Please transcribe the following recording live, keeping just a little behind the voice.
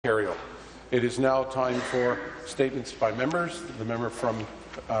Ontario. It is now time for statements by members. The member from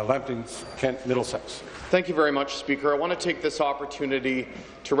Lambton's Kent Middlesex. Thank you very much, Speaker. I want to take this opportunity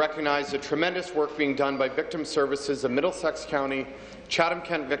to recognize the tremendous work being done by Victim Services of Middlesex County,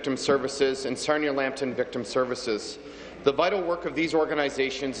 Chatham-Kent Victim Services, and Sarnia-Lambton Victim Services. The vital work of these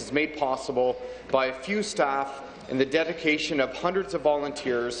organizations is made possible by a few staff and the dedication of hundreds of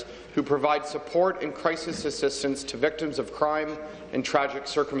volunteers who provide support and crisis assistance to victims of crime and tragic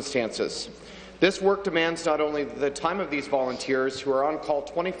circumstances. This work demands not only the time of these volunteers, who are on call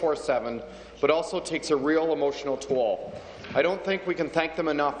 24/7, but also takes a real emotional toll. I don't think we can thank them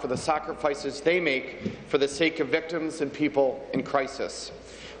enough for the sacrifices they make for the sake of victims and people in crisis,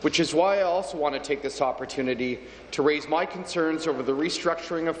 which is why I also want to take this opportunity to raise my concerns over the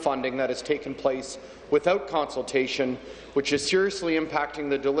restructuring of funding that has taken place without consultation, which is seriously impacting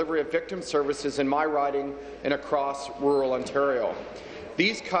the delivery of victim services in my riding and across rural Ontario.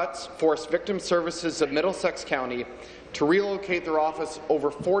 These cuts force Victim Services of Middlesex County to relocate their office over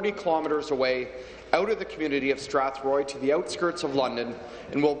 40 kilometres away out of the community of Strathroy to the outskirts of London,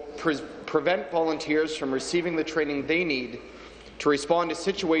 and will prevent volunteers from receiving the training they need to respond to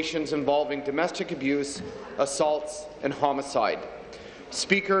situations involving domestic abuse, assaults, and homicide.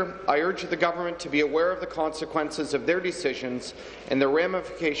 Speaker, I urge the government to be aware of the consequences of their decisions and the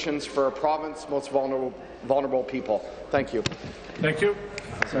ramifications for our province's most vulnerable people. Thank you. Thank you.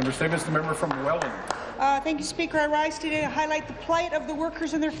 Member Statements. The member from Welland. Thank you, Speaker. I rise today to highlight the plight of the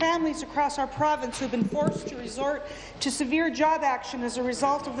workers and their families across our province who have been forced to resort to severe job action as a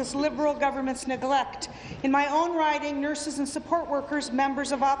result of this Liberal government's neglect. In my own riding, nurses and support workers,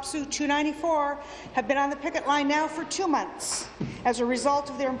 members of OPSU 294, have been on the picket line now for 2 months as a result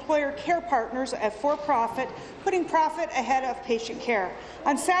of their employer care partners at for-profit putting profit ahead of patient care.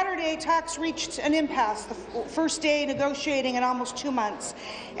 On Saturday, talks reached an impasse, the first day negotiating in almost 2 months,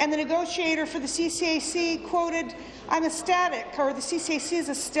 and the negotiator for the CCAC quoted, "I'm ecstatic," or the CCAC is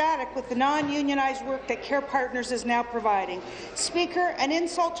ecstatic with the non-unionized work that Care Partners is now providing. Speaker, an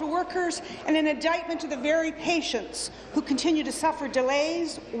insult to workers and an indictment to the very patients who continue to suffer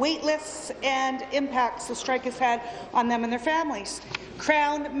delays, wait lists, and impacts the strike has had on them and their families.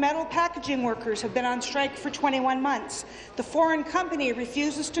 Crown metal packaging workers have been on strike for 21 months. The foreign company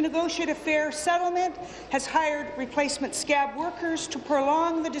refuses to negotiate a fair settlement, has hired replacement scab workers to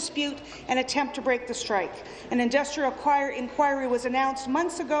prolong the dispute and attempt to break the strike. An industrial inquiry was announced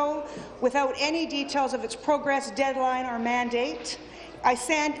months ago without any details of its progress, deadline, or mandate. I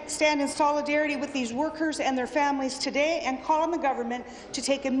stand in solidarity with these workers and their families today and call on the government to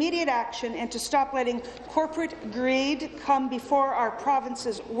take immediate action and to stop letting corporate greed come before our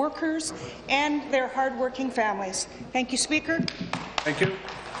province's workers and their hard-working families. Thank you, Speaker. Thank you.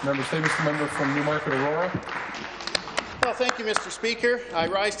 Member Statements. The member from Newmarket Aurora. Well, thank you, Mr. Speaker. I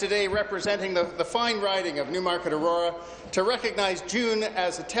rise today representing the fine riding of Newmarket Aurora to recognize June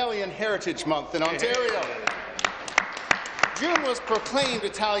as Italian Heritage Month in Ontario. June was proclaimed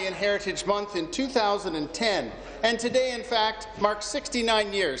Italian Heritage Month in 2010, and today, in fact, marks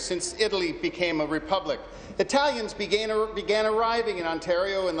 69 years since Italy became a republic. Italians began arriving in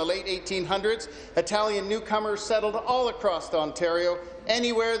Ontario in the late 1800s. Italian newcomers settled all across Ontario,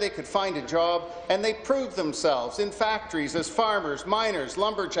 anywhere they could find a job, and they proved themselves in factories as farmers, miners,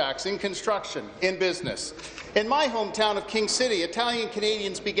 lumberjacks, in construction, in business. In my hometown of King City, Italian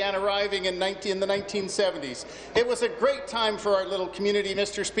Canadians began arriving in the 1970s. It was a great time for our little community,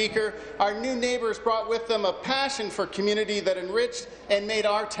 Mr. Speaker. Our new neighbours brought with them a passion for community that enriched and made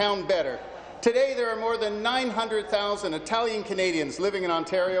our town better. Today, there are more than 900,000 Italian Canadians living in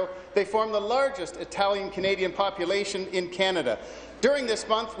Ontario. They form the largest Italian Canadian population in Canada. During this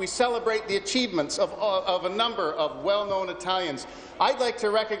month, we celebrate the achievements of a number of well-known Italians. I'd like to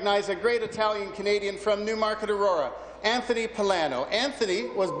recognize a great Italian Canadian from Newmarket Aurora, Anthony Polano. Anthony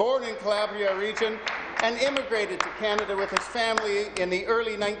was born in Calabria region and immigrated to Canada with his family in the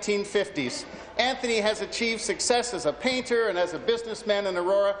early 1950s. Anthony has achieved success as a painter and as a businessman in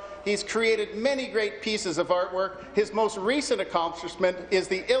Aurora. He's created many great pieces of artwork. His most recent accomplishment is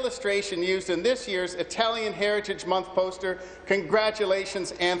the illustration used in this year's Italian Heritage Month poster.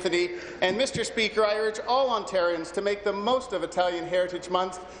 Congratulations, Anthony. And Mr. Speaker, I urge all Ontarians to make the most of Italian Heritage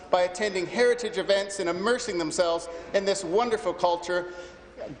Month by attending heritage events and immersing themselves in this wonderful culture.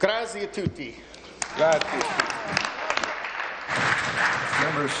 Grazie a tutti. Grazie.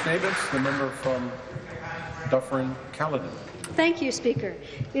 Member Statements. The member from Dufferin-Caledon. Thank you, Speaker.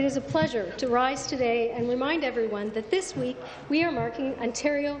 It is a pleasure to rise today and remind everyone that this week we are marking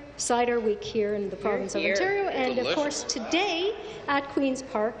Ontario Cider Week here in the province of Ontario, and of course today at Queen's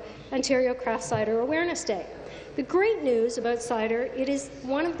Park, Ontario Craft Cider Awareness Day. The great news about cider, it is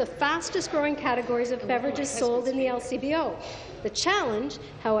one of the fastest growing categories of beverages sold in the LCBO. The challenge,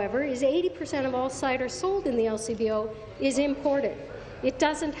 however, is 80% of all cider sold in the LCBO is imported. It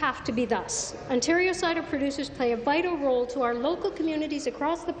doesn't have to be thus. Ontario cider producers play a vital role to our local communities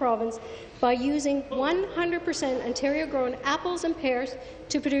across the province by using 100% Ontario-grown apples and pears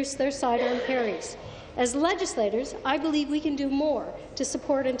to produce their cider and perries. As legislators, I believe we can do more to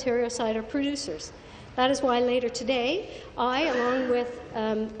support Ontario cider producers. That is why later today, I, along with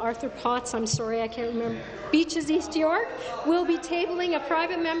Arthur Potts, I'm sorry, I can't remember, Beaches East York, will be tabling a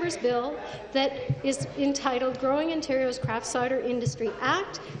private member's bill that is entitled Growing Ontario's Craft Cider Industry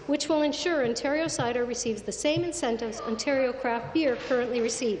Act, which will ensure Ontario cider receives the same incentives Ontario craft beer currently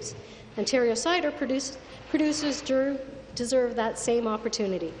receives. Ontario cider producers deserve that same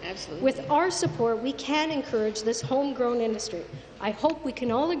opportunity. Absolutely. With our support, we can encourage this homegrown industry. I hope we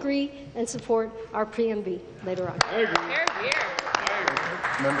can all agree and support our PMB later on. I agree.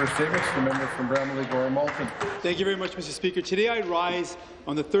 Member statements. The member from Bramalea-Gore-Malton. Thank you very much, Mr. Speaker. Today I rise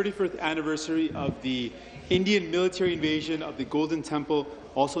on the 31st anniversary of the Indian military invasion of the Golden Temple,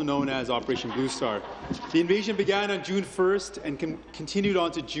 also known as Operation Blue Star. The invasion began on June 1st and continued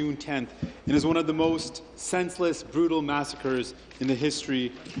on to June 10th, and is one of the most senseless, brutal massacres in the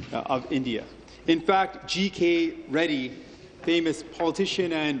history of India. In fact, G.K. Reddy, famous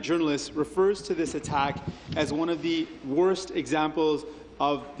politician and journalist, refers to this attack as one of the worst examples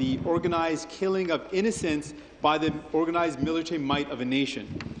of the organized killing of innocents by the organized military might of a nation.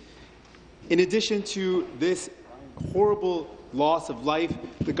 In addition to this horrible loss of life,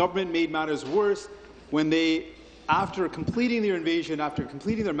 the government made matters worse when they, after completing their invasion, after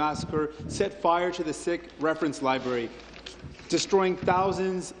completing their massacre, set fire to the Sikh reference library, destroying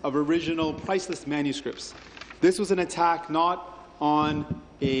thousands of original priceless manuscripts. This was an attack not on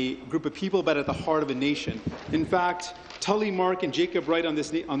a group of people, but at the heart of a nation. In fact, Tully Mark and Jacob Wright on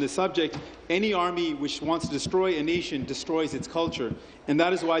this subject, any army which wants to destroy a nation destroys its culture, and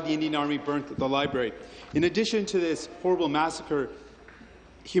that is why the Indian Army burnt the library. In addition to this horrible massacre,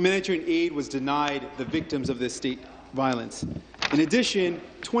 humanitarian aid was denied the victims of this state violence. In addition,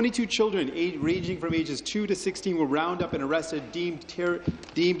 22 children ranging from ages 2 to 16 were rounded up and arrested, deemed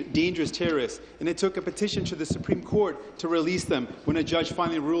dangerous terrorists, and it took a petition to the Supreme Court to release them when a judge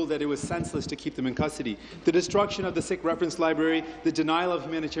finally ruled that it was senseless to keep them in custody. The destruction of the Sikh reference library, the denial of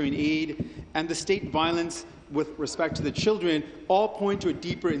humanitarian aid, and the state violence with respect to the children all point to a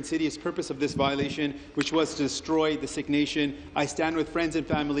deeper insidious purpose of this violation, which was to destroy the Sikh nation. I stand with friends and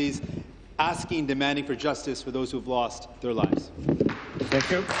families asking, demanding for justice for those who have lost their lives.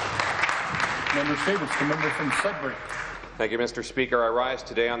 Thank you. Member statements. The member from Sudbury. Thank you, Mr. Speaker. I rise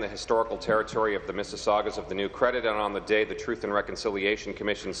today on the historical territory of the Mississaugas of the New Credit and on the day the Truth and Reconciliation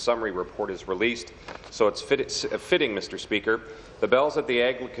Commission's summary report is released. So it's fitting, Mr. Speaker. The bells at the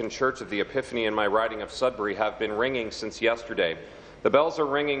Anglican Church of the Epiphany in my riding of Sudbury have been ringing since yesterday. The bells are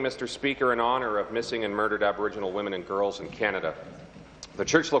ringing, Mr. Speaker, in honour of missing and murdered Aboriginal women and girls in Canada. The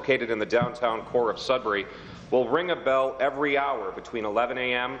church, located in the downtown core of Sudbury, will ring a bell every hour between 11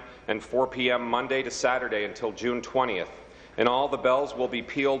 a.m. and 4 p.m. Monday to Saturday until June 20th. In all, the bells will be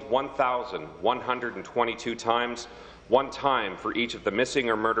pealed 1,122 times, one time for each of the missing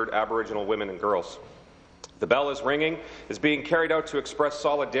or murdered Aboriginal women and girls. The bell is ringing is being carried out to express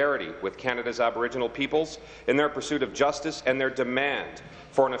solidarity with Canada's Aboriginal peoples in their pursuit of justice and their demand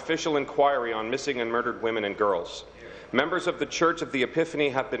for an official inquiry on missing and murdered women and girls. Members of the Church of the Epiphany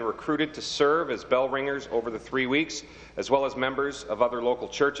have been recruited to serve as bell ringers over the 3 weeks, as well as members of other local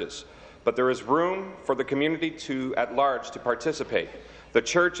churches. But there is room for the community at large to participate. The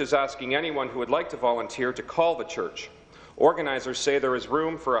Church is asking anyone who would like to volunteer to call the Church. Organizers say there is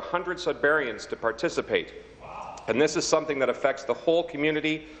room for 100 Sudburyans to participate. And this is something that affects the whole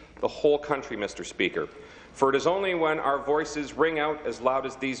community, the whole country, Mr. Speaker. For it is only when our voices ring out as loud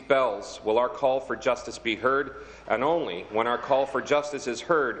as these bells will our call for justice be heard, and only when our call for justice is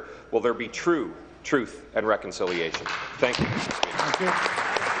heard will there be truth and reconciliation. Thank you, Mr. Speaker. Thank you.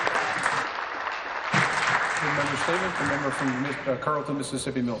 Member statement. The member from Carleton,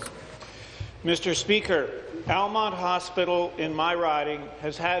 Mississippi Mills. Mr. Speaker, Almont Hospital in my riding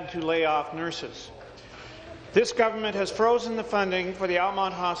has had to lay off nurses. This government has frozen the funding for the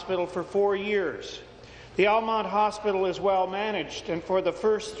Almont Hospital for 4 years. The Almont Hospital is well managed, and for the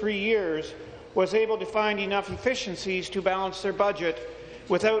first 3 years was able to find enough efficiencies to balance their budget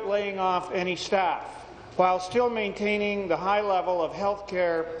without laying off any staff, while still maintaining the high level of health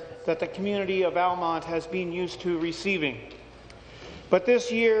care that the community of Almont has been used to receiving. But this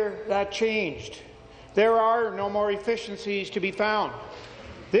year, that changed. There are no more efficiencies to be found.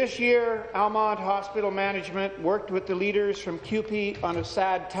 This year, Almont Hospital Management worked with the leaders from CUPE on a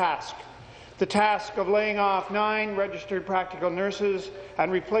sad task, the task of laying off 9 registered practical nurses and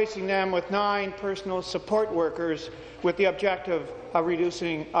replacing them with 9 personal support workers with the objective of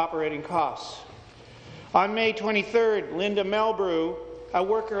reducing operating costs. On May 23rd, Linda Melbrew, a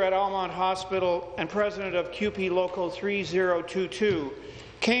worker at Almont Hospital and president of CUPE Local 3022,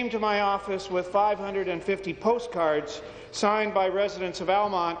 came to my office with 550 postcards signed by residents of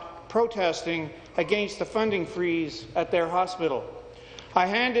Almont protesting against the funding freeze at their hospital. I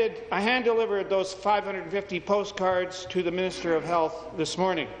hand-delivered those 550 postcards to the Minister of Health this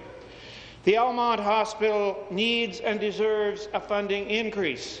morning. The Almont Hospital needs and deserves a funding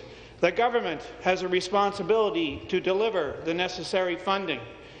increase. The government has a responsibility to deliver the necessary funding.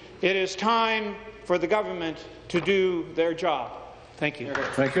 It is time for the government to do their job. Thank you.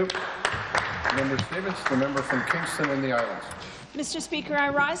 Thank you. Member Stevens, the member from Kingston and the Islands. Mr. Speaker, I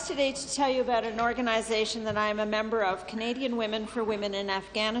rise today to tell you about an organization that I am a member of, Canadian Women for Women in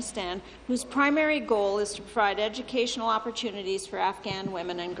Afghanistan, whose primary goal is to provide educational opportunities for Afghan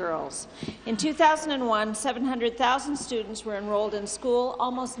women and girls. In 2001, 700,000 students were enrolled in school,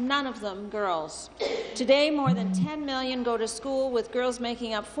 almost none of them girls. Today, more than 10 million go to school, with girls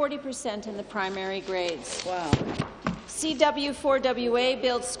making up 40% in the primary grades. Wow. CW4WA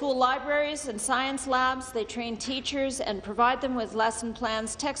builds school libraries and science labs. They train teachers and provide them with lesson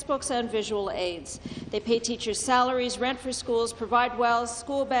plans, textbooks, and visual aids. They pay teachers salaries, rent for schools, provide wells,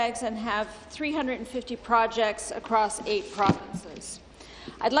 school bags, and have 350 projects across 8 provinces.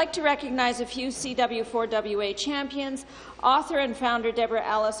 I'd like to recognize a few CW4WA champions, author and founder Deborah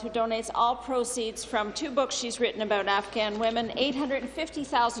Ellis, who donates all proceeds from 2 books she's written about Afghan women,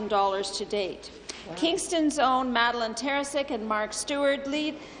 $850,000 to date. Wow. Kingston's own Madeline Tarasik and Mark Stewart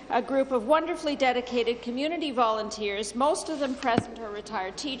lead a group of wonderfully dedicated community volunteers, most of them present or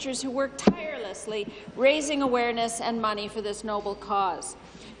retired teachers, who work tirelessly raising awareness and money for this noble cause.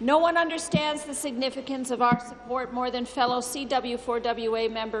 No one understands the significance of our support more than fellow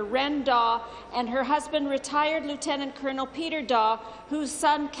CW4WA member Ren Daw and her husband, retired Lieutenant Colonel Peter Daw, whose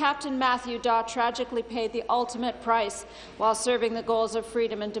son, Captain Matthew Daw, tragically paid the ultimate price while serving the goals of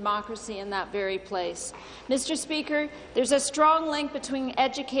freedom and democracy in that very place. Mr. Speaker, there's a strong link between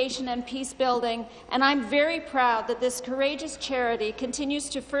education and peace building, and I'm very proud that this courageous charity continues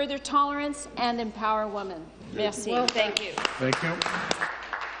to further tolerance and empower women. Merci. Well, thank you. Thank you.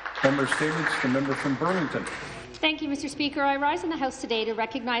 Member Stevens, the member from Burlington. Thank you, Mr. Speaker. I rise in the House today to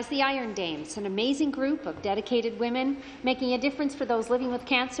recognize the Iron Dames, an amazing group of dedicated women making a difference for those living with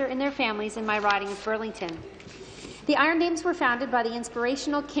cancer and their families in my riding of Burlington. The Iron Dames were founded by the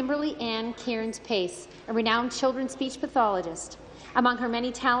inspirational Kimberly Ann Cairns Pace, a renowned children's speech pathologist. Among her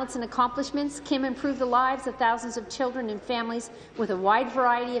many talents and accomplishments, Kim improved the lives of thousands of children and families with a wide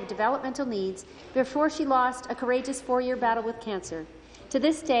variety of developmental needs before she lost a courageous 4-year battle with cancer. To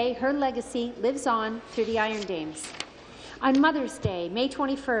this day, her legacy lives on through the Iron Dames. On Mother's Day, May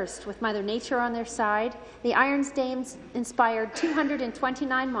 21st, with Mother Nature on their side, the Iron Dames inspired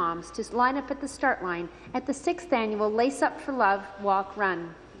 229 moms to line up at the start line at the 6th annual Lace Up for Love Walk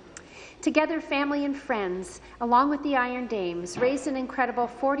Run. Together, family and friends, along with the Iron Dames, raised an incredible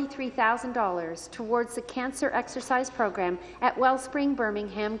 $43,000 towards the cancer exercise program at Wellspring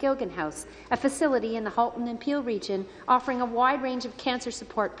Birmingham Gilgan House, a facility in the Halton and Peel region offering a wide range of cancer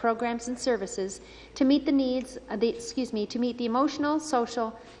support programs and services to meet the needs, to meet the emotional,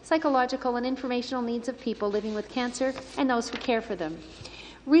 social, psychological, and informational needs of people living with cancer and those who care for them.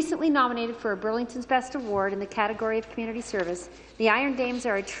 Recently nominated for a Burlington's Best Award in the category of community service, the Iron Dames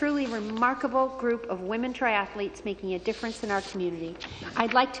are a truly remarkable group of women triathletes making a difference in our community.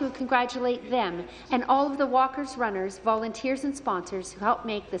 I'd like to congratulate them and all of the walkers, runners, volunteers and sponsors who helped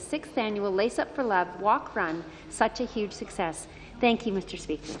make the 6th annual Lace Up for Love Walk Run such a huge success. Thank you, Mr.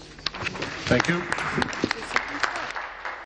 Speaker. Thank you.